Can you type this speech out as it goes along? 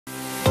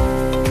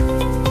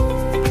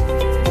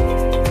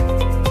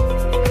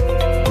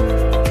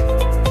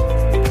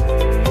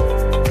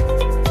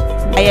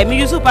yeah, me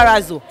use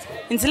parazo.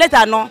 Until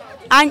later no,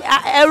 and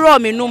error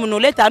me no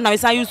later now we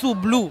use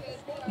blue.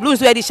 Blue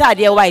so the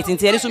shade white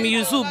until so me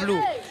use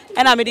blue.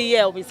 And I made the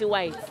year we see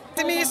white.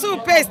 Me use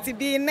paste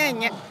be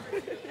nanya.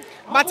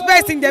 But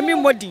paste in the me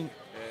modern.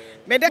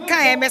 Me the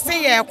kind me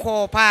say ye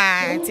ko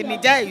pa until me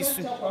die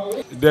isu.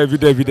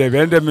 David,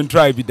 and them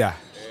try be da.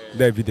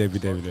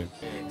 David.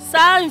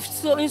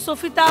 So in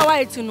Sofita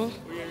white you know.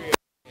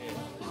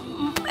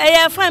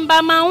 I find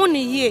by my own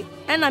here,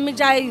 and I'm a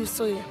jay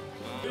so.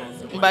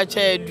 But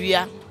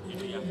dua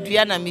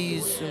na me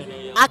use.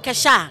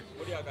 Akasha.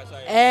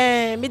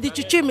 Me the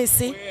chuchi me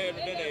see.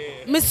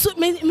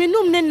 Me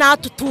num ne na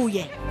to 2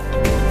 years.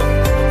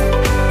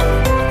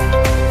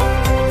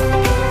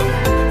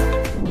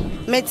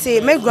 Me say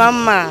me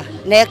grandma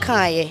na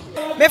kan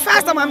me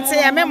first time I'm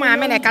saying me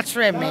mama na ka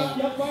kire me.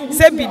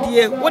 Say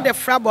bidie wo the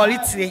frabol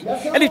itire.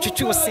 E de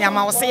twetwe wo se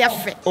ama wo se ye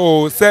fe.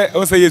 Oh, say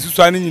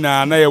yesusu ani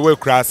nyina na ye we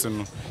krass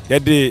no. Ye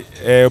de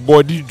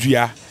body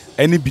dua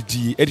ani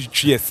bidie e de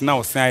twies na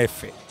wo se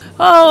ayefe.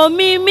 Oh,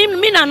 me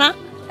nana.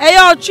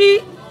 Eyo chi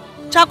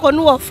chako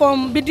no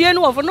form bidie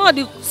no form no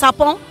the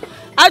sapon.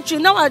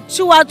 Actually now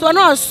chiwa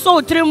no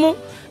so trimu.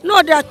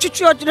 No they are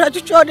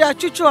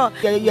chuchu.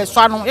 Yes,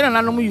 so no,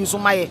 na no use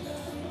my.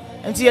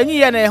 Enti enyi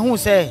ye na ehun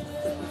say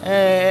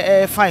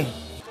fine.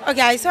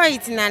 Okay, I saw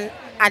it in an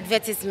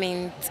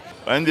advertisement.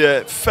 And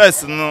the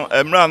first no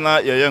emra na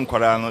ye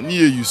nkwara no ni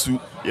ye yusu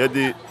ye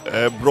de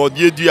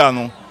brodie dua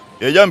no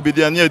ye yam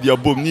bidie na ye de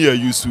abom ni ye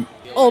yusu.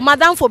 Oh,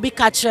 madam for be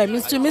catcher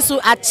me so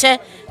ache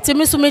ti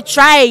me so me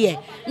try ye.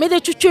 Me de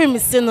chuchu me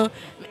se no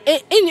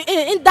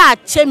in that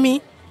che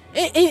me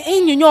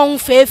in you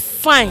fe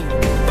fine.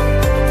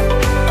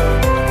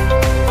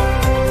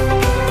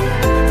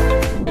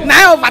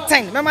 9 over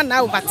 10. Remember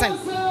 9 over 10.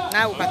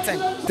 9 over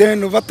 10.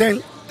 10 over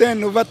 10.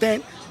 10 over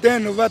 10.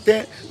 10 over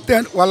 10.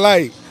 10.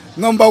 Wallahi.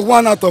 Number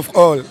 1 out of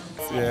all.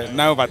 Yeah, 9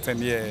 over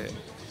 10. Yeah.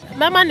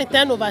 Mama ni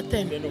 10 over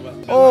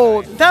 10.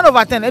 Oh, 10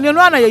 over 10. And you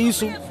know you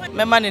use?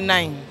 Mama ni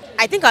 9.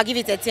 I think I'll give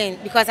it a 10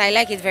 because I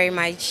like it very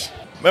much.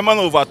 Mama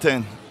over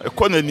 10.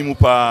 Ekone ni mu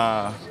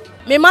pa.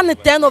 Mama ni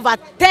 10 over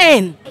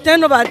 10.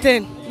 10 over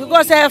 10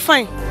 because I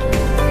fine.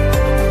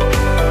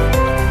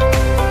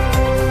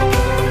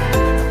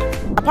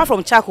 Apart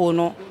from charcoal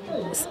no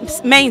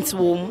mint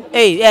wom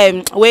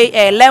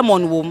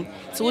lemon wom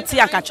so ti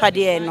akatwa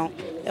de no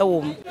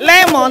wom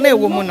lemon na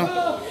wom no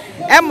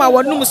e ma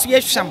wonum so ye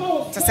hwam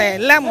to say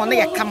lemon na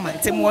ye kama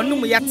te mo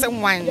wonum ye te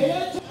wan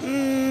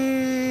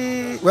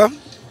well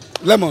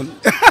lemon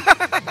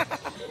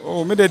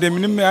oh me de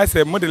me I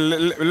say mo de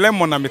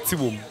lemon na me ti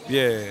wom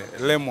yeah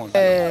lemon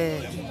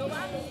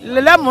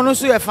lemon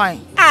so ye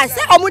fine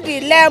say omo de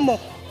lemon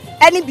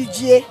any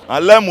bijie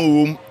lemon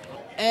wom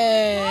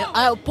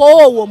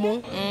po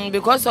womo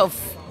because of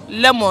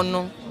lemon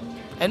no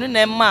enu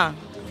na ma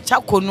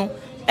chako no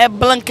e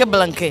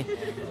blanke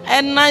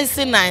e nice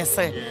e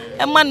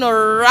ma no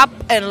wrap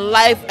and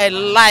life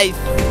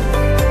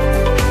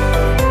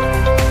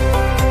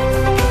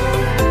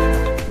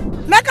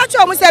meka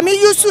cho mo say me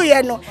use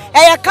ye no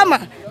e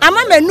kama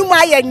ama manum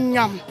aye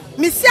nyam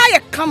me si aye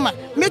kama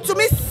me to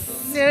me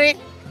sire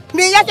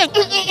me ya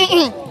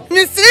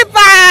me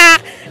sipa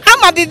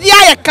ama bibi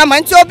aye kama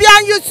nti obi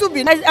an use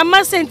bi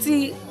ama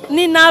senti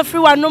ni na free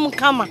wa nom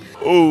kama.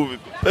 Oh,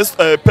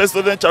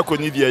 Pepsodent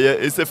Sankofa dia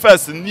is the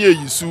first ni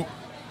use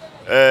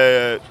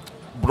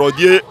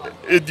brodie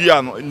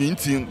edua no ni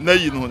ntin na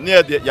yi no na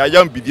ya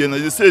yam bidie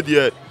no say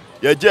dia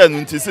ya je no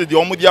nti say dia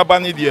omudi aba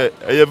ne dia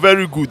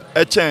very good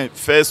e chen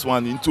first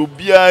one into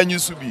bia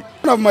use bi.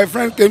 One of my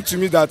friends came to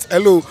me that,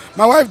 hello,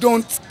 my wife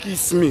don't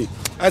kiss me.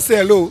 I say,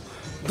 hello,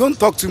 don't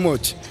talk too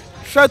much.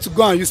 Try to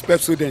go and use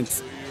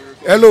Pepsodent.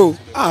 Hello,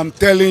 I'm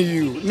telling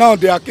you. Now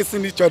they are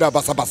kissing each other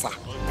basa.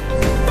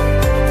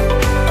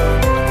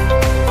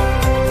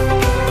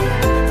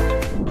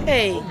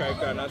 Hey,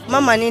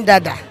 mama ni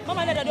dada.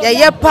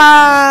 Ye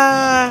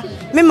pa.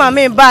 Me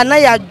mama ba na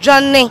ya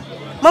Johnny.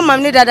 Mama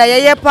ni dada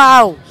ye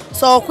pa o.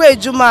 So kwa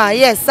ejuma,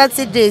 yes,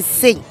 Saturday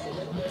sing.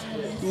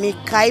 Me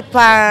kai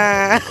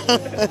pa.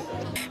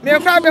 Me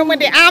kwa be mo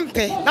de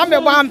ampe. Na me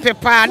bo ampe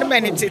pa, na me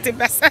ni tete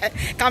besa.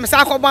 Kam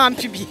sa ko bo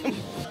ampe bi.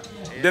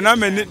 The na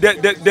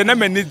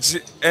me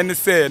and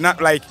say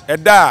not like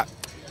eda.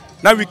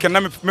 Now we can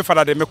me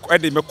father they me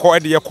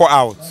call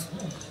out.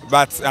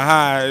 But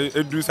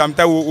do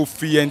sometimes we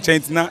free and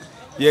change na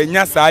ye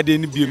nya sa de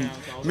ni biem.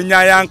 Me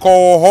nya yan ko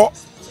ho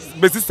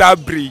besi sa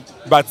bri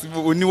but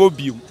oni wo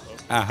biem.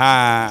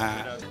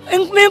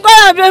 Me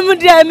ba be mu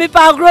dia me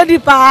pa agro di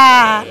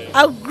pa.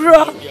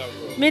 Agro.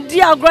 Me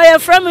di agro ye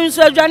from me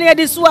so adwane ye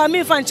di so a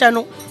me fancha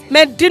no.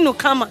 Me di no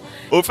kama.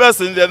 O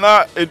first in the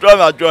na edwa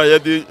na adwa ye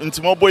di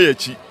ntimo boy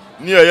achi.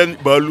 Ni ye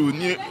balu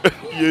ni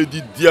ye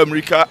di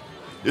America.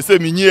 You say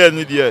me nye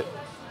ni di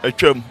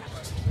atwam.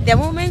 The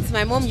moment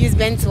my mom used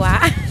Bentua,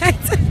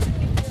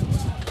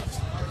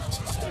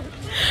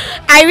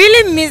 I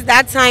really miss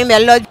that time a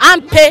lot.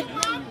 Ampe,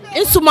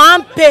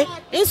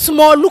 in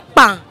small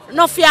lukpa,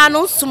 no fear,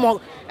 no small.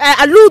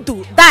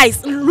 Ludu,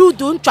 dice,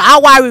 ludu, to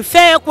our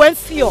refer when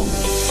fear.